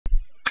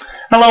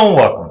Hello and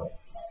welcome.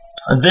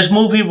 This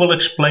movie will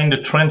explain the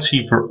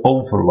transceiver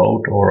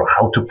overload, or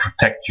how to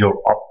protect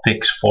your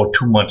optics for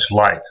too much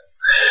light.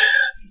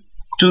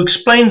 To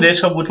explain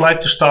this, I would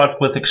like to start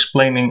with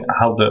explaining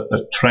how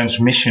the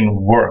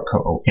transmission works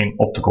in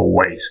optical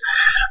ways.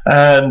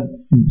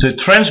 The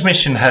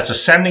transmission has a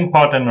sending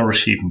part and a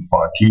receiving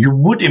part. You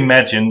would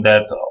imagine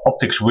that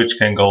optics which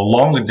can go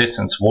longer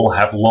distance will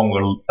have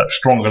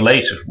stronger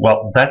lasers.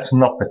 Well, that's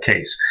not the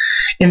case.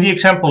 In the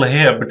example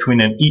here, between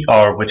an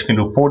ER which can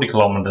do 40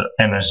 km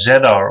and a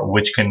ZR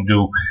which can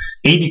do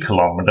 80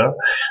 km,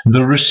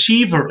 the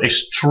receiver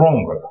is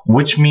stronger,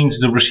 which means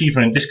the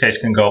receiver in this case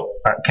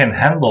can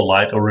handle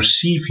light or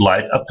receive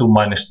light up to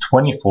minus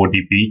 24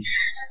 dB,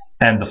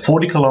 and the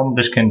 40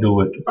 kilometers can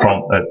do it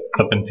from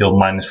up until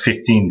minus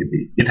 15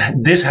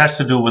 dB. This has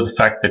to do with the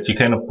fact that you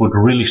cannot put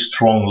really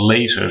strong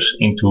lasers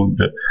into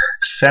the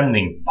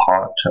sending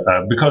part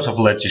because of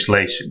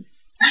legislation.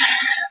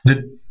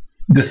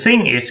 The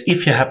thing is,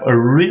 if you have a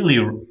really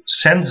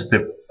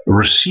sensitive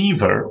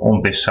receiver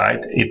on this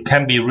side, it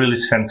can be really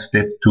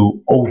sensitive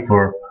to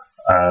over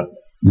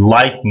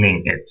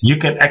lightening it. You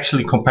can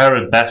actually compare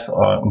it best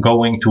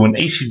going to an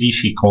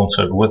AC/DC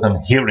concert with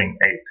a hearing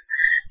aid.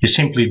 You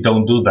simply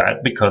don't do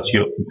that because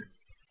your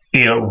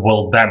ear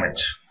will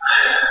damage.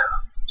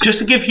 Just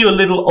to give you a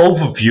little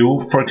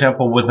overview, for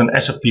example, with an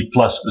SLP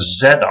Plus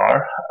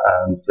ZR,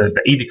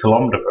 the 80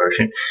 km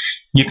version,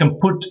 you can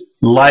put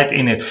light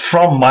in it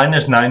from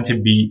minus 9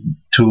 dB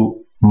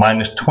to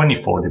minus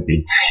 24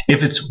 dB.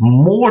 If it's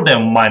more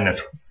than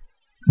minus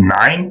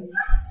 9,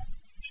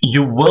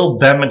 you will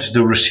damage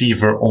the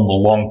receiver on the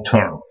long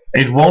term.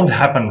 It won't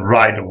happen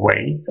right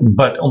away,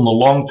 but on the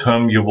long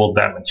term you will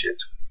damage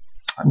it.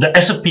 The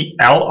SLP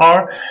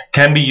LR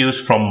can be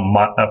used from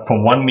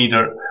 1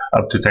 meter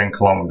up to 10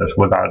 kilometers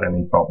without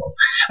any problem.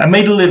 I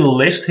made a little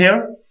list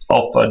here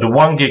of the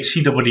 1 gig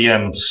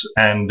CWDMs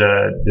and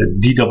the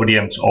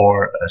DWDMs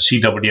or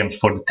CWDMs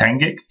for the 10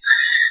 gig.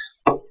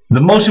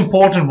 The most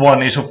important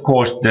one is of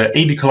course the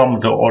 80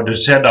 kilometer or the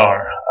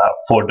ZR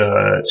for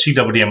the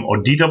CWDM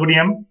or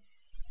DWDM.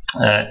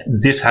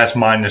 This has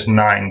minus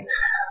 9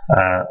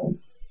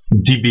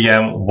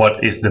 dBm,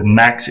 what is the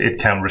max it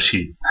can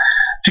receive.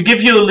 To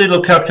give you a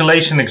little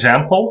calculation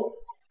example,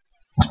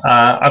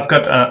 I've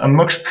got a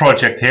MUX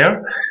project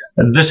here.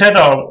 The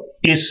ZR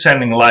is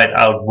sending light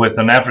out with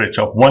an average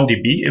of 1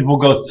 dB. It will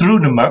go through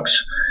the MUX.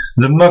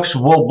 The MUX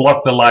will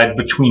block the light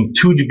between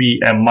 2 dB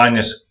and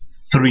minus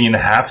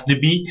 3.5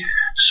 dB.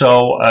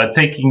 So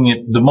taking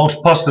it the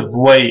most positive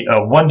way,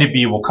 1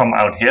 dB will come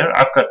out here.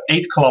 I've got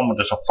 8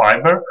 kilometers of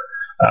fiber,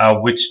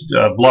 which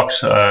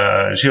blocks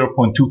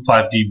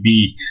 0.25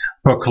 dB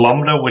per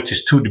kilometer, which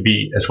is 2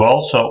 dB as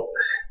well. So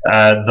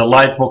the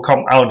light will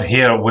come out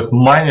here with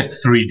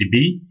minus 3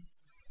 dB.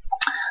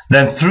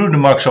 Then through the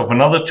MUX of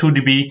another 2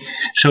 dB,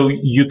 so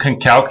you can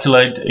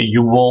calculate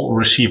you will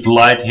receive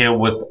light here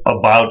with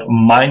about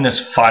minus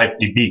 5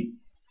 dB.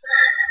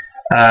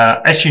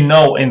 As you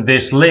know, in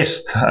this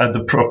list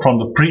from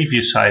the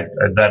previous side,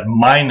 that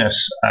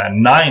minus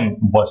 9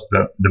 was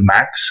the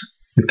max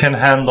it can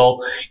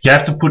handle. You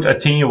have to put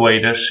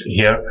attenuators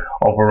here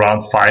of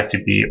around 5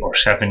 dB or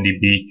 7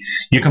 dB.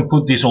 You can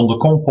put these on the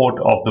COM port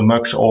of the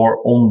MUX or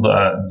on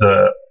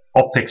the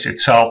optics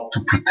itself to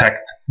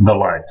protect the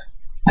light.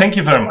 Thank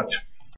you very much.